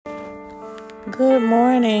Good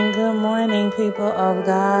morning, people of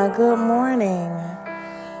God. Good morning.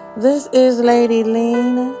 This is Lady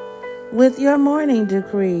Lean with your morning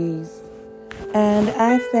decrees, and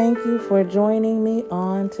I thank you for joining me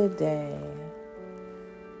on today.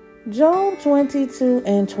 Job 22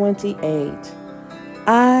 and 28.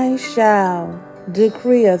 I shall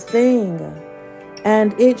decree a thing,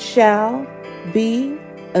 and it shall be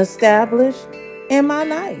established in my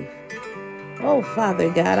life. Oh,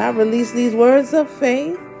 Father God, I release these words of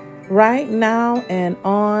faith right now and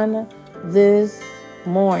on this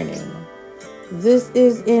morning. This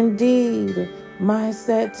is indeed my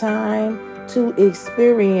set time to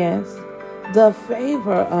experience the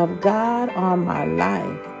favor of God on my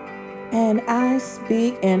life. And I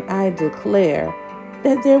speak and I declare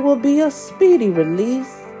that there will be a speedy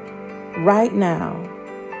release right now.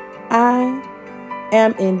 I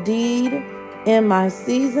am indeed in my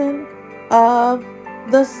season of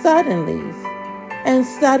the suddenlies. And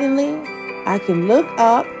suddenly I can look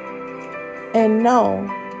up and know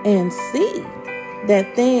and see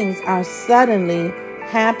that things are suddenly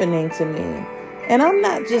happening to me. And I'm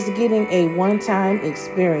not just getting a one-time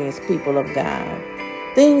experience, people of God.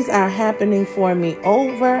 Things are happening for me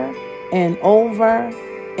over and over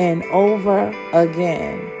and over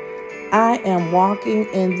again. I am walking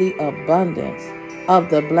in the abundance of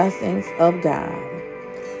the blessings of God.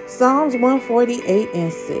 Psalms 148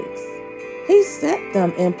 and 6. He set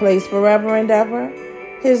them in place forever and ever.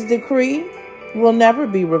 His decree will never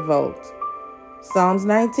be revoked. Psalms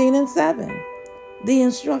 19 and 7. The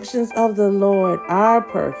instructions of the Lord are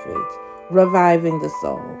perfect, reviving the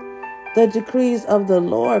soul. The decrees of the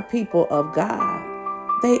Lord, people of God,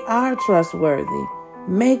 they are trustworthy,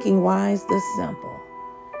 making wise the simple.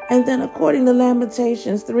 And then according to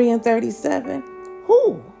Lamentations 3 and 37,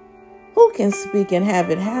 Who can speak and have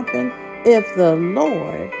it happen if the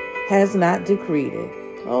Lord has not decreed it?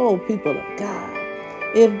 Oh, people of God,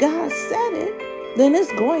 if God said it, then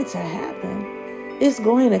it's going to happen. It's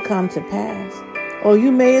going to come to pass. Oh, you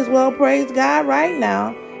may as well praise God right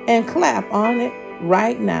now and clap on it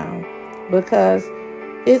right now, because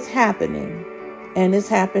it's happening, and it's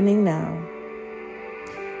happening now.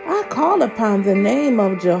 I call upon the name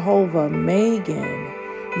of Jehovah Magen.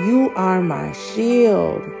 You are my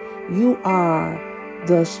shield. You are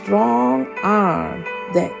the strong arm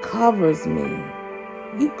that covers me.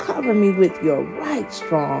 You cover me with your right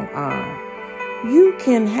strong arm. You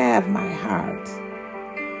can have my heart.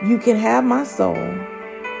 You can have my soul.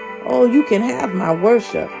 Oh, you can have my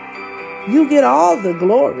worship. You get all the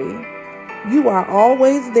glory. You are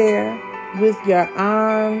always there with your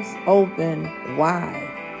arms open wide.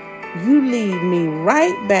 You lead me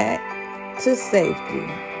right back to safety.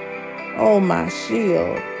 Oh, my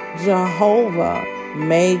shield, Jehovah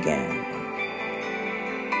Magen.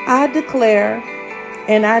 I declare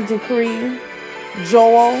and I decree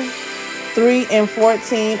Joel 3 and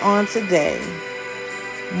 14 on today.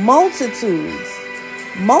 Multitudes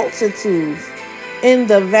in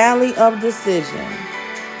the valley of decision.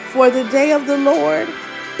 For the day of the Lord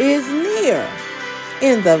is near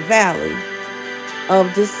in the valley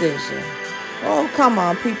of decision. Oh, come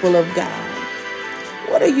on, people of God.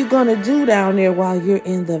 What are you going to do down there while you're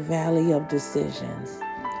in the valley of decisions?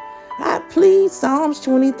 I plead Psalms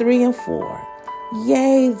 23 and 4.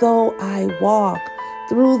 Yea, though I walk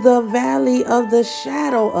through the valley of the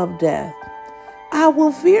shadow of death, I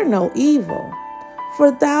will fear no evil,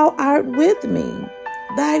 for thou art with me.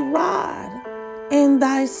 Thy rod and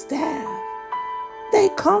thy staff, they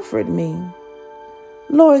comfort me.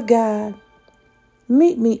 Lord God,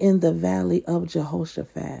 meet me in the valley of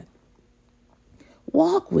Jehoshaphat.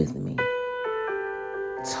 Walk with me.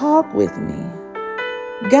 Talk with me.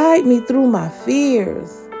 Guide me through my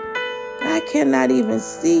fears. I cannot even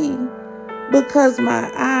see because my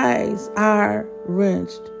eyes are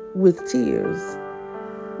wrenched with tears.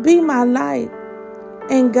 Be my light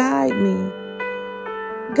and guide me.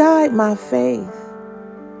 Guide my faith.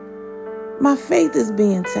 My faith is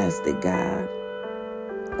being tested, God.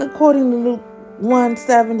 According to Luke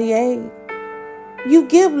 1:78, you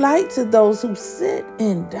give light to those who sit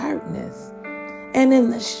in darkness and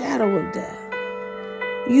in the shadow of death.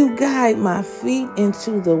 You guide my feet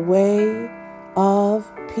into the way of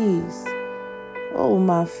peace. Oh,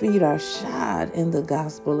 my feet are shod in the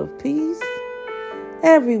gospel of peace.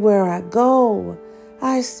 Everywhere I go,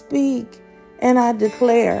 I speak and I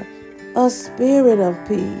declare a spirit of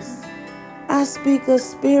peace. I speak a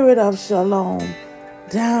spirit of shalom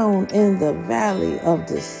down in the valley of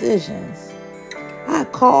decisions. I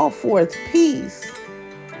call forth peace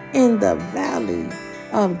in the valley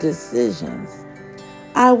of decisions.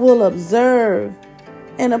 I will observe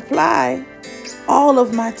and apply all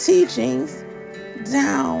of my teachings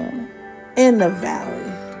down in the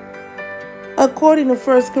valley. According to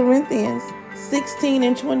 1 Corinthians 16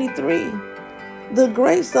 and 23, the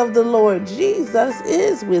grace of the Lord Jesus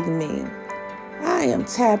is with me. I am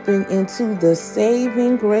tapping into the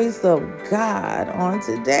saving grace of God on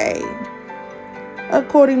today.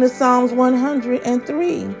 According to Psalms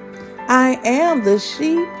 103, I am the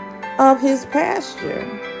sheep of his pasture.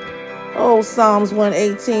 Oh, Psalms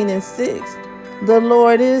 118 and 6, the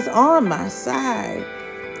Lord is on my side.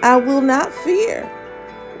 I will not fear.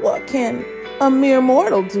 What can a mere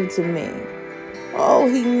mortal do to me? Oh,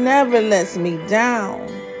 he never lets me down.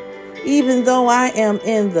 Even though I am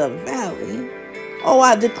in the valley, oh,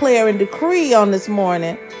 I declare and decree on this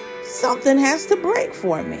morning, something has to break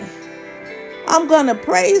for me. I'm going to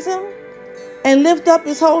praise him and lift up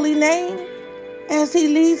his holy name as he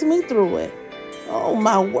leads me through it. Oh,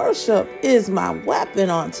 my worship is my weapon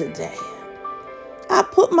on today. I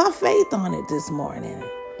put my faith on it this morning.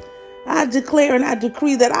 I declare and I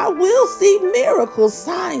decree that I will see miracles,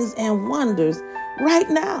 signs, and wonders right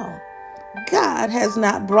now. God has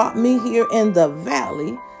not brought me here in the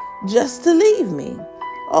valley just to leave me.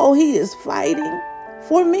 Oh, he is fighting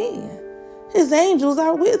for me. His angels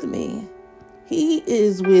are with me. He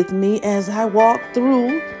is with me as I walk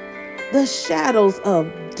through the shadows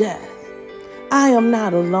of death. I am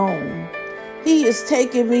not alone. He is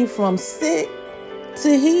taking me from sick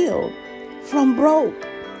to healed, from broke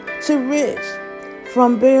to rich,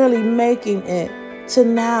 from barely making it to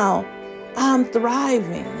now I'm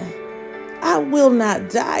thriving. I will not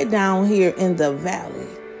die down here in the valley.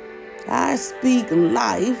 I speak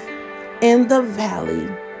life in the valley.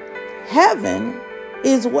 Heaven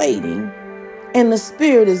is waiting and the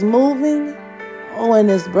Spirit is moving. Oh, and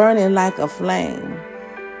it's burning like a flame.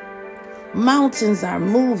 Mountains are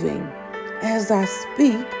moving as I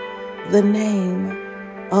speak the name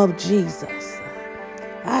of Jesus.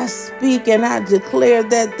 I speak and I declare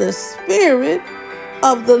that the Spirit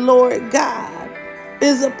of the Lord God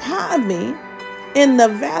is upon me in the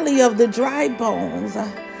valley of the dry bones.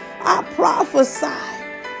 I prophesy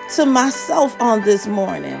to myself on this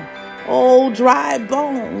morning. Oh, dry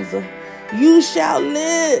bones, you shall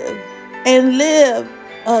live and live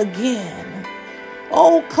again.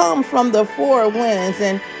 Oh, come from the four winds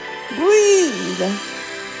and breathe.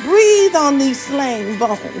 Breathe on these slain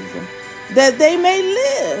bones that they may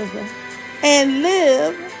live and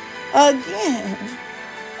live again.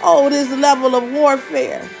 Oh, this level of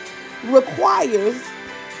warfare requires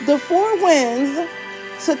the four winds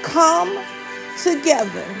to come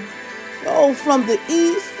together. Oh, from the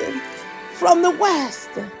east, from the west,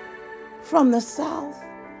 from the south,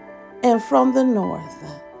 and from the north.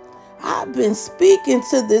 I've been speaking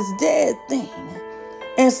to this dead thing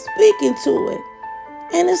and speaking to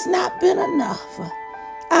it, and it's not been enough.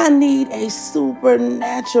 I need a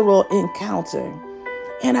supernatural encounter,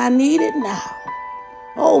 and I need it now.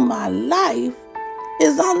 Oh, my life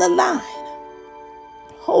is on the line.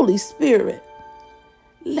 Holy Spirit,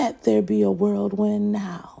 let there be a whirlwind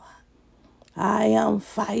now. I am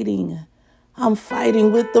fighting. I'm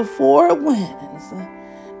fighting with the four winds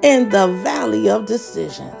in the valley of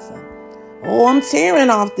decisions. Oh, I'm tearing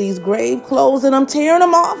off these grave clothes, and I'm tearing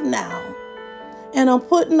them off now. And I'm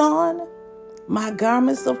putting on my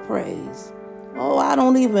garments of praise. Oh, I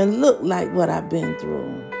don't even look like what I've been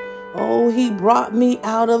through. Oh, he brought me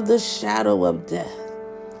out of the shadow of death.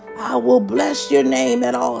 I will bless your name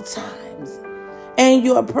at all times, and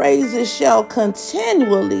your praises shall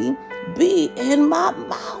continually be in my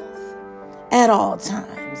mouth at all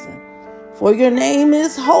times. For your name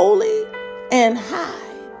is holy and high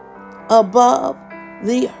above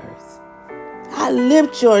the earth. I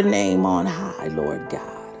lift your name on high, Lord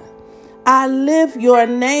God. I lift your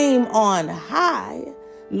name on high,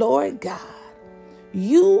 Lord God.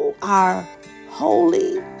 You are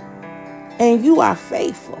holy and you are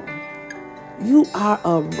faithful. You are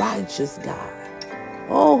a righteous God.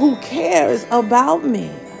 Oh, who cares about me?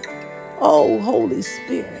 Oh, Holy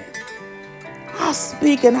Spirit, I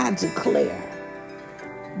speak and I declare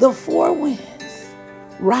the four winds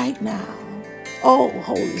right now. Oh,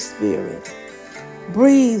 Holy Spirit,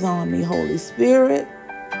 breathe on me, Holy Spirit.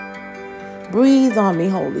 Breathe on me,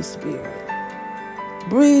 Holy Spirit.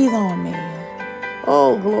 Breathe on me.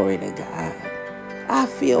 Oh, glory to God. I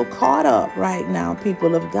feel caught up right now,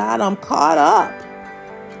 people of God. I'm caught up.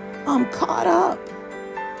 I'm caught up.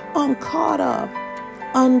 I'm caught up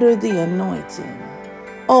under the anointing.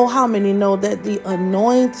 Oh, how many know that the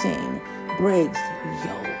anointing breaks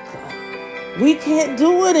yoke? We can't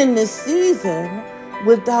do it in this season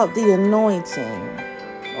without the anointing.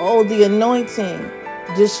 Oh, the anointing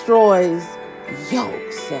destroys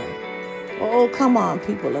yokes. Oh, come on,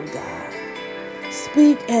 people of God.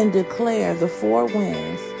 Speak and declare the four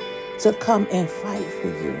winds to come and fight for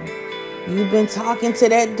you. You've been talking to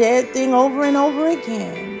that dead thing over and over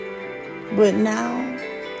again. But now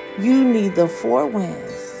you need the four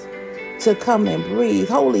winds to come and breathe.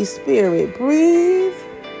 Holy Spirit, breathe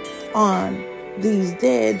on these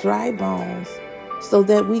dead, dry bones so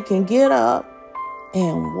that we can get up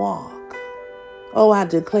and walk. Oh, I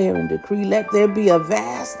declare and decree, let there be a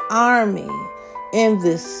vast army in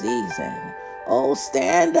this season. Oh,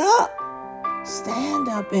 stand up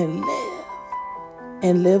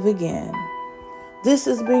and live again. This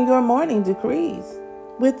has been your Morning Decrees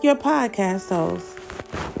with your podcast host,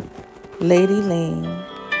 Lady Lean.